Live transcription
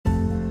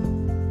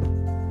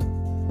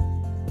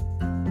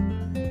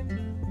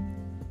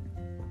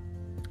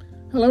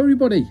Hello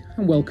everybody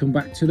and welcome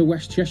back to the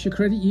West Cheshire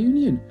Credit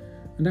Union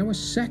and our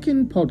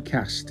second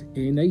podcast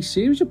in a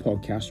series of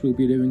podcasts we'll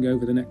be doing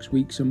over the next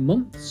weeks and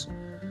months.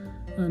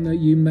 And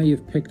you may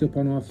have picked up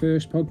on our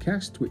first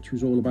podcast, which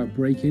was all about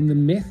breaking the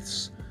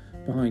myths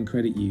behind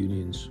credit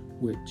unions,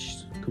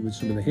 which covered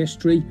some of the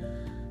history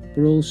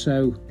but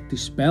also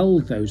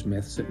dispelled those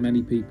myths that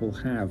many people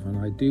have. And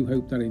I do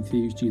hope that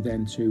enthused you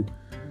then to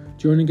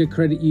joining a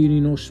credit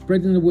union or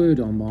spreading the word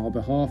on our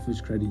behalf as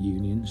credit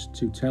unions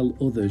to tell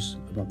others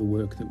about the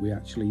work that we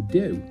actually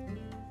do.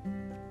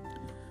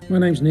 My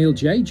name's Neil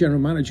J,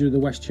 General Manager of the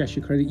West Cheshire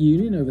Credit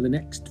Union. Over the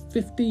next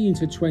 15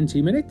 to 20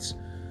 minutes,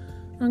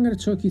 I'm going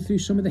to talk you through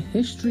some of the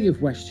history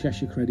of West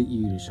Cheshire Credit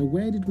Union. So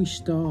where did we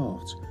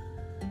start?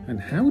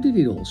 And how did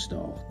it all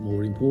start,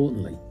 more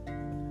importantly?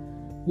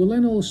 We'll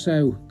then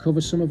also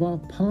cover some of our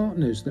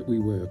partners that we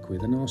work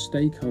with and our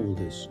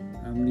stakeholders,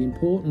 and the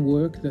important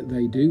work that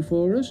they do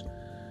for us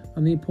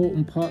and the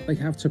important part they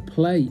have to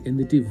play in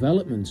the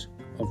development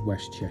of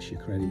West Cheshire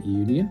Credit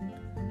Union.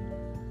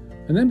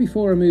 And then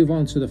before I move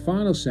on to the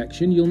final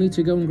section, you'll need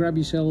to go and grab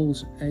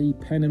yourselves a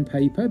pen and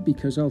paper,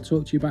 because I'll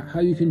talk to you about how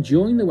you can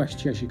join the West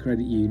Cheshire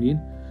Credit Union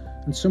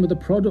and some of the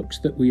products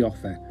that we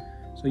offer.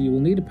 So you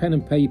will need a pen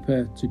and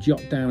paper to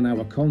jot down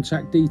our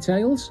contact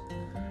details,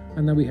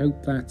 and then we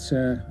hope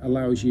that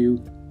allows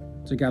you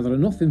to gather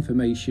enough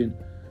information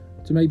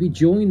to maybe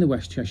join the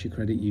West Cheshire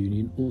Credit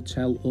Union or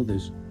tell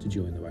others to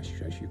join the West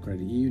Cheshire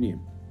Credit Union.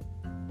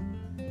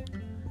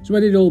 So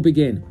where did it all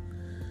begin?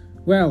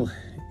 Well,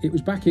 it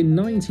was back in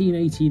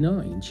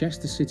 1989,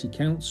 Chester City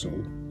Council,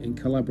 in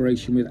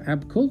collaboration with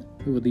ABCUL,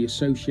 who are the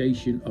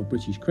Association of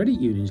British Credit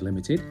Unions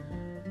Limited,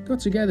 got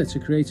together to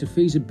create a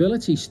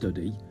feasibility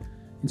study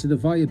into the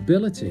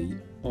viability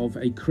of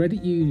a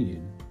credit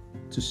union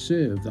to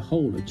serve the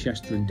whole of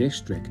Chester and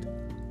District.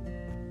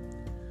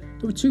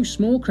 There were two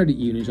small credit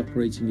unions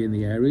operating in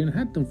the area and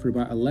had done for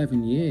about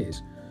 11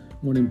 years,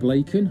 one in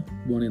Blacon,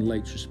 one in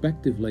Lakes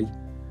respectively.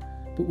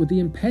 But with the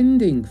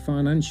impending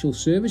Financial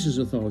Services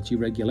Authority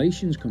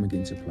regulations coming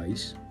into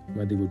place,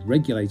 where they would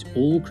regulate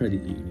all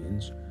credit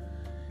unions,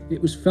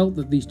 it was felt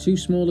that these two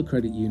smaller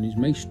credit unions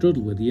may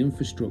struggle with the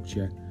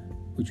infrastructure,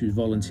 which was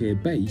volunteer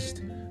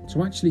based,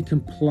 to actually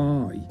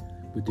comply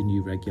with the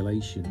new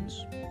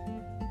regulations.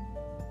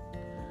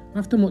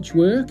 After much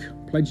work,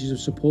 pledges of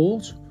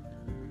support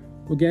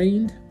were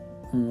gained,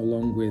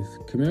 along with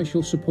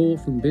commercial support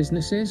from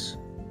businesses,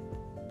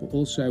 but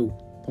also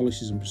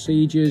policies and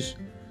procedures,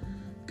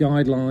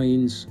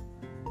 guidelines,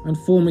 and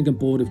forming a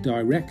board of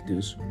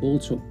directors all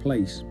took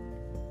place.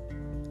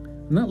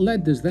 And that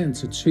led us then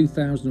to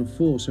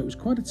 2004, so it was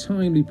quite a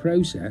timely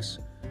process.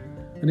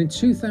 And in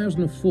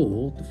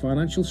 2004, the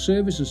Financial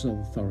Services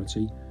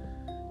Authority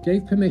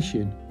gave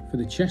permission for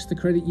the Chester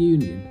Credit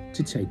Union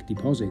to take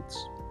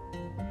deposits.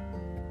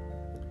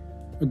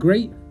 A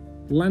great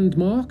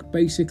landmark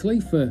basically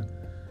for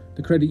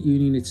the credit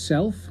union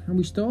itself, and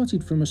we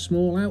started from a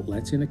small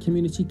outlet in a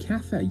community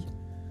cafe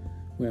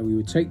where we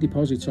would take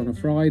deposits on a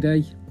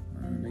Friday,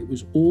 and it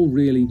was all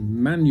really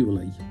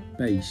manually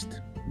based,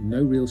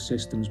 no real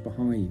systems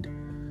behind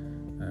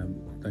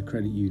the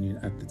credit union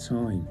at the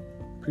time.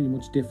 Pretty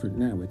much different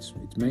now, it's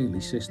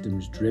mainly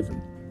systems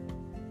driven.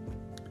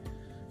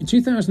 In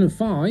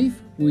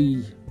 2005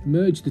 we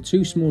merged the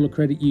two smaller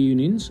credit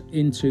unions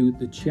into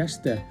the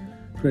Chester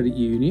Credit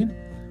Union,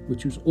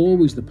 which was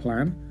always the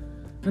plan.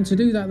 And to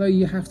do that, though,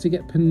 you have to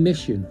get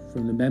permission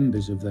from the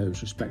members of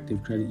those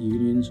respective credit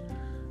unions,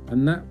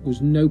 and that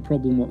was no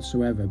problem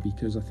whatsoever,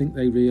 because I think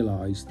they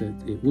realised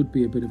that it would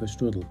be a bit of a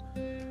struggle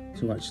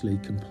to actually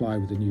comply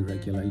with the new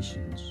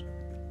regulations.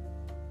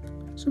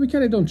 So we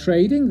carried on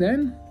trading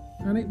then,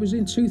 and it was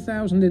in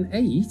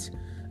 2008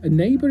 a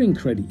neighbouring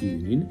credit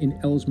union in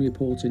Ellesmere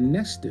Port and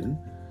Neston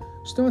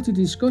started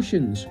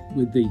discussions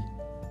with the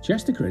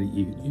Chester Credit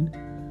Union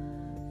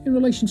in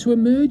relation to a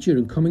merger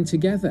and coming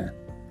together,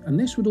 and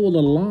this would all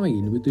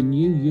align with the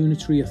new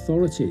unitary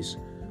authorities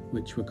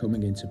which were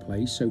coming into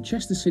place. So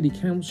Chester City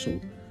Council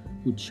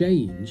would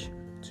change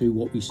to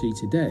what we see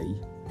today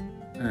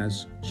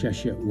as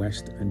Cheshire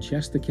West and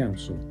Chester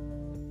Council.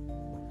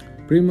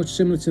 Pretty much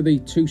similar to the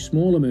two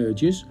smaller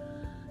mergers,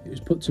 it was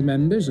put to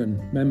members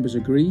and members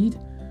agreed,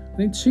 and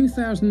in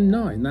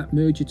 2009 that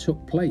merger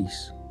took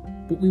place.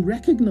 But we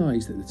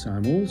recognised at the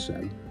time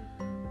also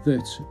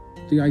that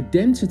the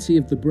identity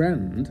of the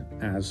brand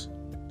as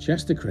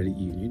Chester Credit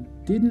Union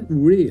didn't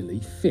really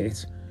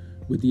fit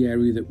with the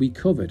area that we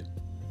covered.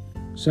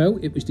 So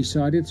it was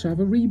decided to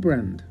have a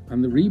rebrand,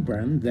 and the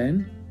rebrand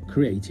then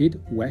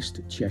created West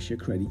Cheshire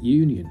Credit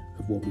Union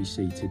of what we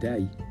see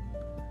today.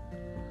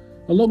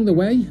 Along the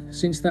way,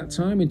 since that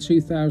time in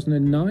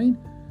 2009,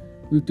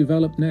 we've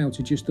developed now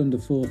to just under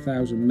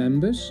 4,000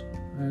 members,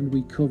 and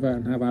we cover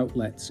and have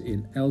outlets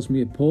in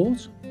Ellesmere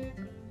Port,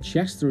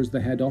 Chester as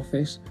the head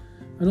office,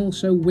 and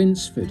also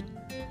Winsford.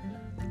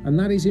 And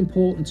that is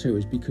important to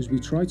us because we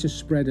try to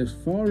spread as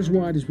far as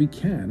wide as we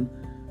can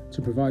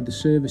to provide the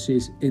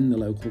services in the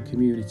local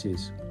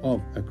communities of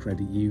a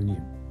credit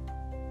union.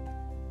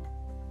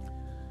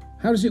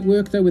 How does it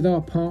work though with our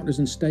partners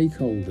and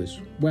stakeholders?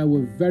 Well,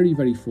 we're very,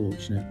 very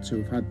fortunate to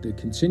have had the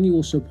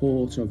continual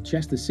support of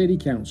Chester City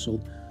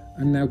Council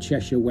and now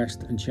Cheshire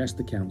West and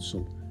Chester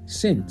Council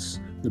since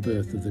the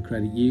birth of the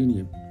credit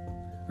union,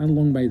 and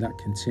long may that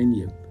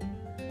continue.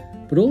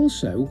 But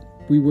also,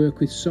 we work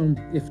with some,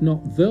 if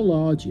not the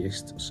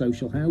largest,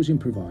 social housing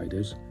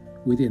providers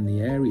within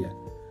the area.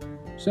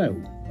 So,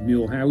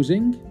 Mule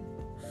Housing,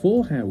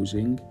 For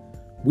Housing,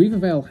 Weaver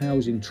Vale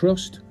Housing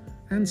Trust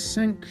and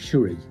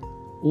Sanctuary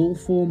all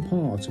form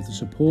part of the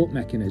support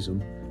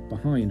mechanism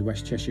behind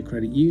West Cheshire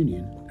Credit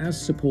Union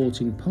as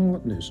supporting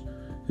partners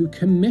who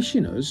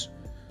commission us,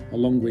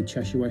 along with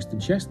Cheshire West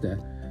and Chester,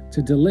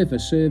 to deliver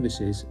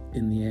services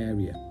in the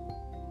area.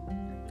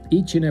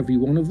 Each and every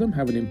one of them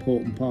have an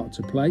important part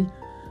to play,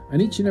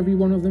 and each and every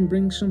one of them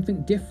brings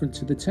something different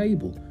to the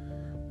table,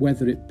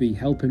 whether it be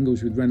helping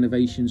us with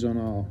renovations on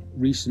our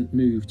recent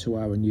move to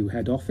our new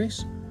head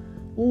office,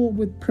 or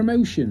with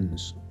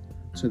promotions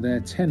to their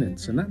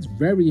tenants. And that's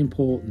very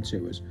important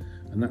to us,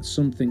 and that's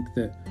something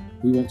that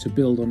we want to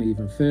build on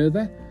even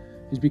further,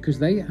 is because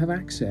they have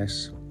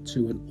access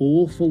to an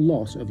awful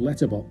lot of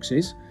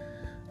letterboxes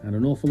and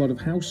an awful lot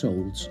of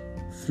households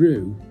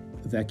through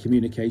their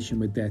communication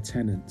with their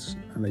tenants,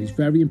 and it is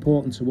very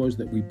important to us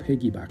that we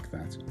piggyback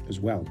that as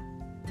well.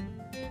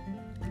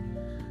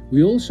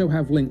 We also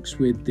have links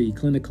with the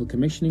clinical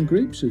commissioning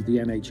groups of the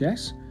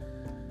NHS,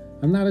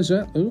 and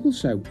that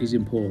also is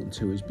important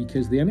to us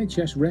because the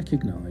NHS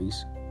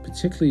recognise,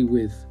 particularly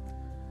with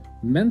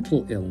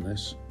mental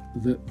illness,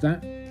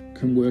 that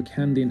can work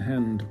hand in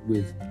hand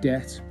with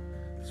debt,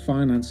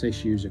 finance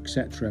issues,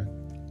 etc.,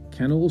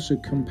 can also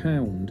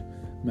compound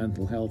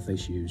mental health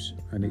issues,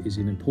 and it is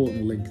an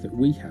important link that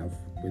we have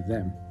with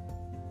them.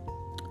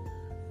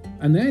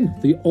 And then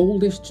the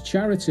oldest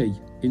charity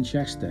in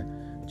Chester,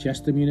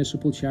 Chester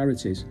Municipal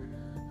Charities,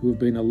 who have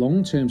been a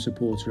long-term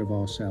supporter of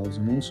ourselves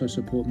and also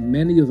support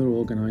many other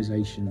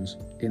organisations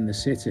in the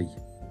city.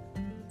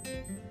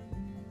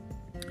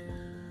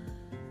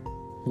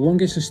 The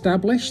longest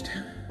established,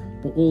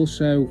 but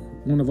also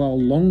one of our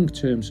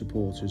long-term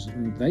supporters,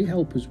 and they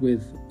help us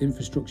with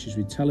infrastructures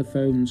with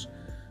telephones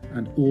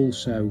and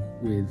also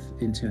with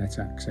internet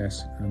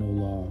access and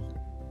all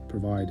our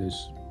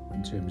providers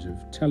in terms of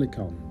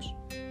telecoms.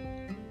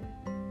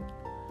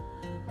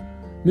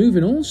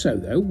 Moving also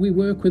though, we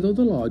work with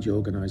other large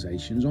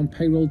organisations on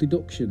payroll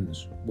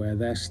deductions, where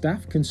their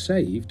staff can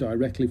save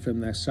directly from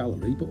their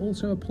salary, but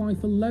also apply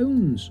for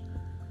loans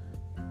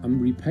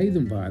and repay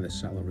them via their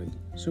salary.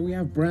 So we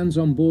have brands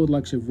on board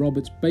like of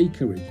Robert's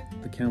Bakery,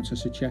 the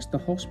Countess of Chester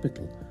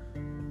Hospital,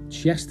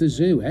 Chester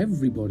Zoo,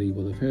 everybody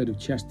will have heard of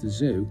Chester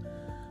Zoo,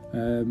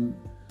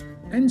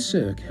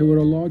 NSERC, who are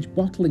a large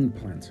bottling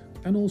plant,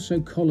 and also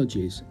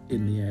colleges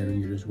in the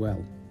area as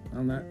well.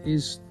 And that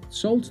is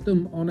sold to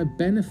them on a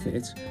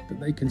benefit that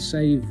they can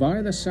save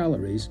via their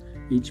salaries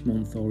each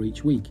month or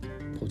each week.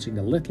 Putting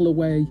a little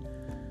away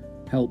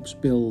helps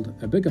build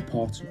a bigger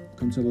pot,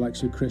 come to the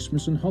likes of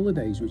Christmas and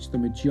holidays, which the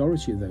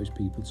majority of those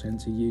people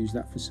tend to use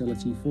that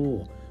facility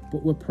for.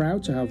 But we're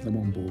proud to have them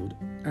on board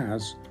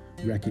as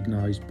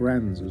recognised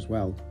brands as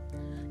well.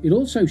 It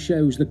also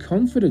shows the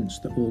confidence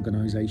that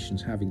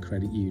organisations have in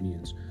credit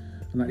unions,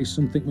 and that is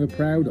something we're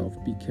proud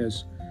of,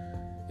 because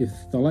if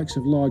the likes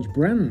of large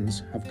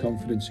brands have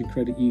confidence in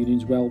credit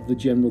unions, well, the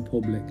general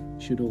public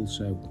should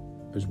also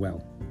as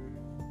well.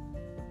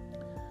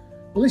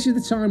 Well, this is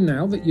the time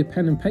now that your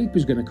pen and paper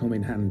is going to come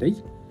in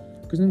handy,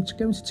 because I'm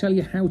going to tell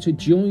you how to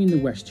join the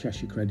West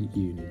Cheshire Credit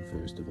Union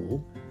first of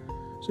all.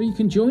 So you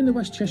can join the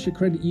West Cheshire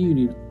Credit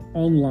Union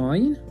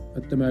online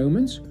at the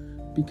moment,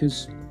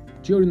 because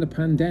during the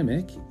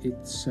pandemic,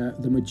 it's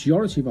the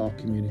majority of our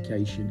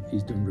communication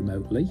is done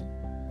remotely.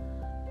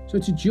 So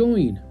to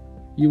join,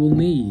 you will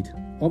need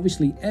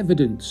obviously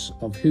evidence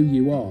of who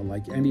you are,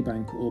 like any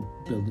bank or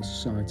building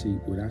society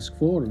would ask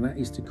for, and that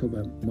is to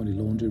cover money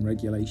laundering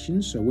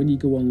regulations. So when you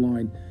go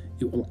online,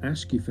 it will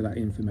ask you for that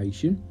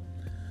information.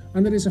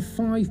 And there is a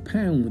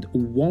 £5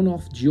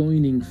 one-off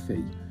joining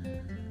fee.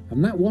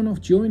 And that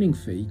one-off joining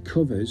fee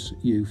covers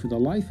you for the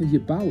life of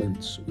your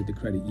balance with the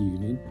credit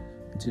union,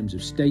 in terms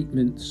of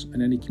statements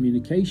and any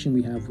communication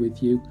we have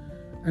with you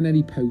and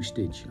any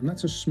postage. And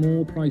that's a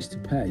small price to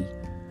pay,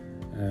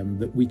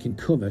 that we can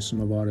cover some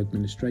of our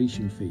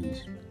administration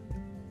fees.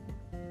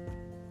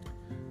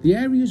 The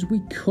areas we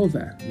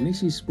cover, and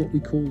this is what we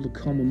call the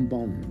common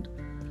bond.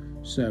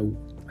 So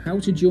how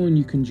to join,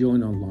 you can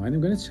join online.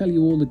 I'm going to tell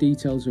you all the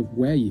details of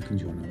where you can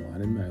join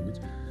online in a moment.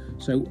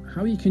 So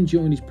how you can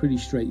join is pretty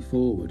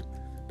straightforward,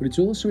 but it's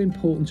also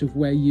important of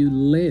where you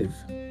live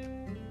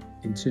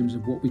in terms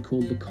of what we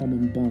call the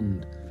common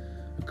bond.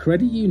 A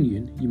credit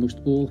union, you must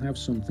all have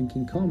something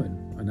in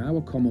common, and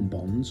our common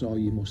bonds are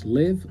you must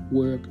live,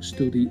 work,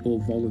 study or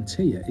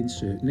volunteer in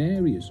certain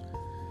areas.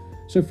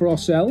 So for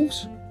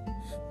ourselves,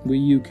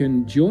 you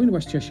can join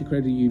West Cheshire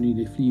Credit Union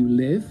if you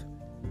live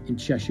in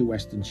Cheshire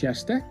West and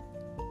Chester,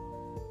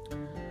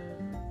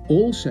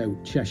 also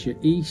Cheshire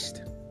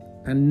East,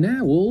 and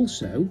now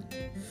also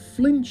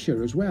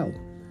Flintshire as well.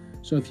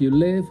 So if you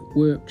live,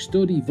 work,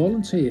 study,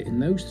 volunteer in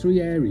those 3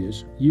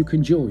 areas, you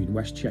can join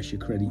West Cheshire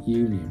Credit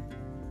Union.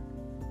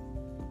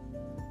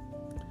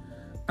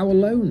 Our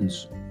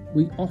loans.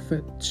 We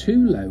offer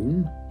 2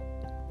 loan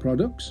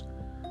products.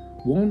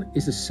 One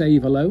is a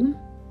saver loan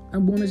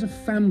and one is a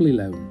family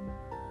loan.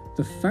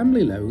 The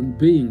family loan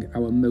being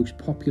our most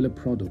popular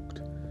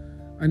product,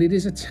 and it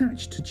is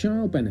attached to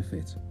child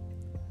benefit.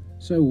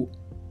 So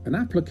an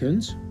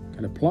applicant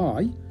can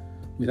apply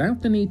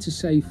without the need to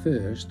save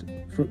first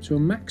for up to a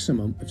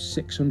maximum of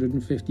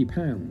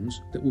 £650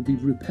 that will be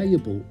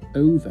repayable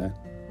over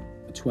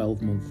a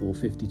 12-month or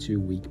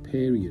 52-week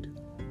period.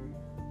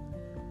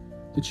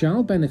 The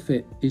child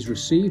benefit is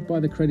received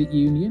by the credit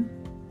union,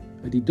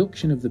 a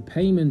deduction of the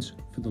payment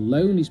for the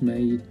loan is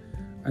made,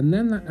 and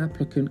then that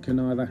applicant can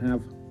either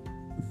have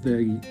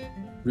the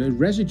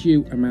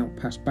residue amount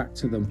passed back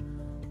to them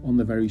on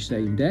the very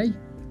same day,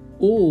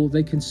 or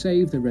they can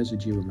save the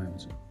residue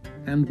amount.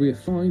 And we're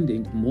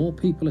finding more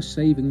people are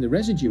saving the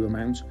residue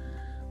amount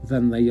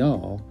than they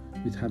are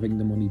with having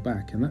the money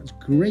back. And that's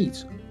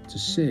great to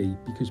see,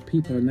 because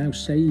people are now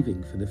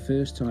saving for the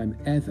first time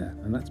ever,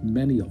 and that's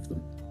many of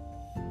them.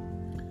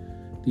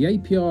 The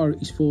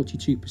APR is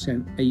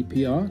 42%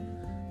 APR,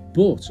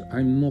 but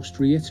I must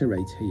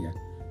reiterate here,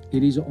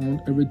 it is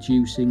on a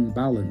reducing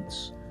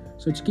balance.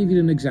 So to give you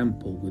an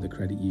example with a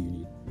credit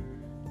union,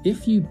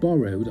 if you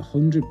borrowed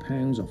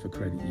 £100 off a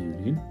credit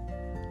union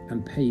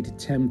and paid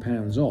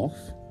 £10 off,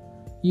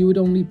 you would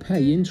only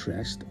pay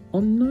interest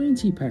on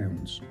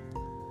 £90.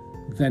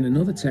 Then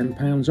another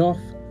 £10 off,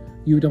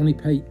 you would only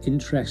pay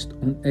interest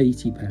on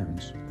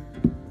 £80.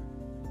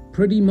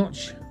 Pretty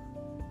much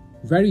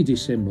very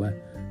dissimilar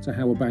to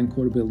how a bank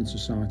or a building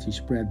society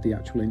spread the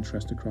actual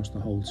interest across the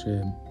whole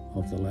term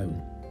of the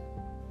loan.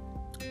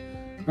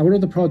 Our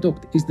other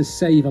product is the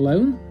saver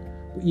loan,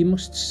 but you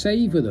must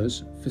save with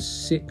us for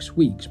 6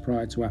 weeks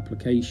prior to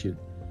application.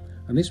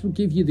 And this will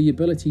give you the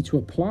ability to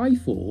apply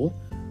for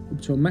up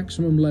to a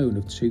maximum loan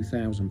of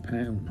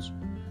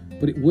 £2,000.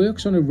 But it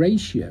works on a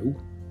ratio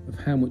of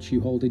how much you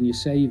hold in your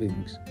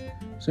savings.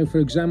 So for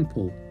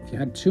example, if you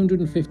had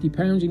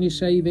 £250 in your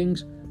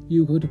savings,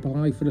 you could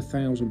apply for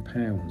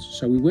 £1,000.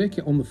 So we work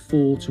it on the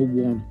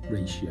 4-to-1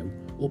 ratio,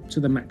 up to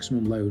the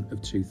maximum loan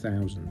of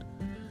 £2,000.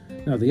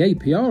 Now the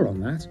APR on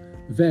that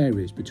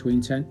varies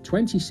between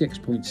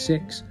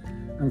 26.6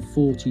 and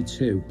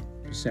 42%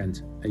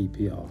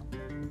 APR.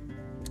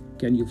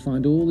 Again, you'll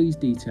find all these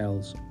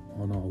details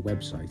on our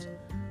website.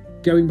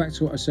 Going back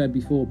to what I said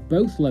before,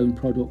 both loan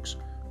products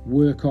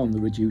work on the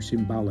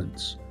reducing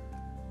balance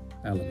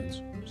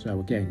element. So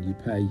again, you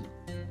pay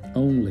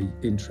only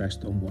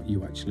interest on what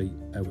you actually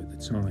owe at the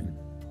time.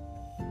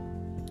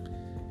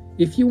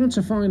 If you want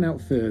to find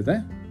out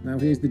further, now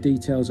here's the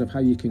details of how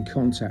you can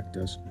contact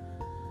us.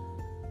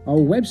 Our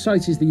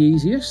website is the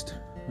easiest,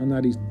 and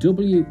that is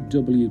www.wccu.co.uk.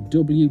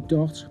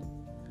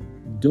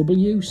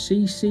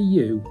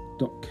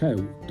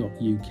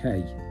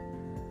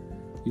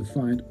 You'll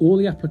find all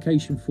the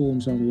application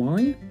forms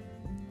online,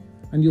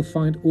 and you'll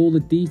find all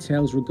the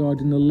details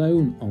regarding the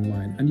loan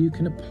online, and you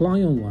can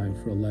apply online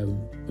for a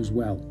loan as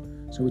well.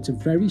 So it's a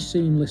very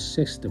seamless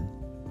system.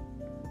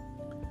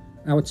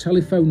 Our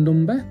telephone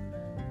number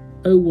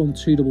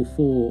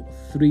 01244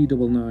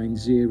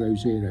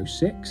 399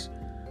 006,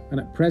 and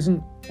at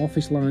present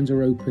office lines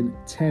are open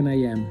 10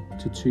 a.m.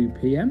 to 2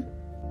 p.m.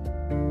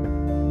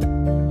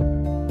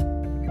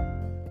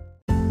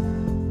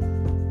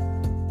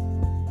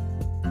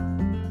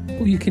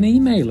 Or you can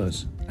email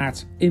us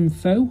at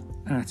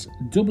info@wccu.co.uk.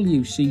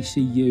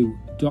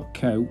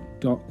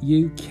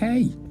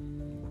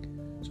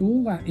 So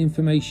all that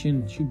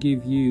information should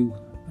give you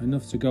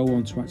enough to go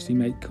on to actually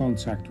make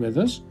contact with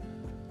us.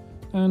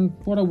 And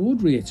what I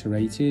would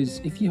reiterate is,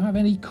 if you have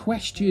any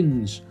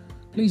questions,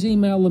 please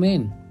email them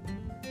in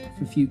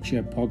for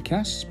future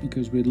podcasts,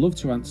 because we'd love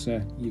to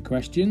answer your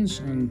questions,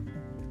 and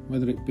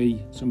whether it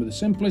be some of the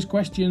simplest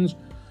questions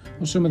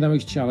or some of the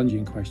most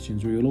challenging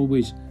questions, we will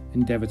always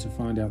endeavour to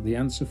find out the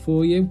answer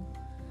for you.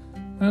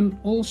 And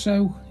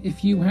also,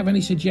 if you have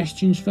any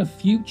suggestions for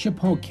future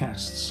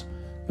podcasts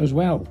as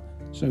well,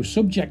 so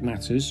subject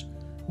matters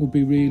would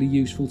be really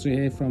useful to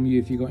hear from you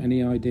if you've got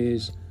any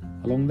ideas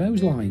along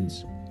those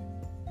lines.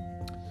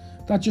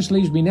 That just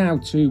leaves me now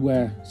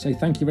to say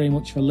thank you very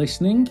much for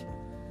listening,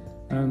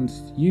 and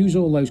use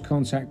all those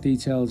contact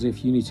details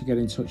if you need to get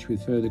in touch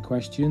with further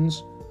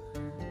questions.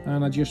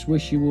 And I just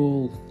wish you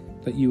all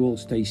that you all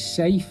stay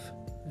safe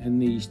in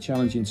these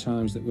challenging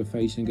times that we're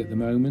facing at the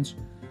moment.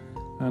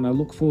 And I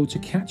look forward to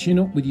catching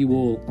up with you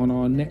all on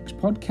our next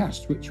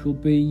podcast, which will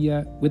be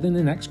within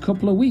the next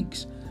couple of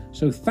weeks.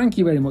 So thank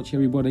you very much,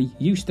 everybody.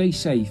 You stay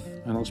safe,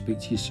 and I'll speak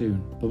to you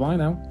soon. Bye-bye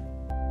now.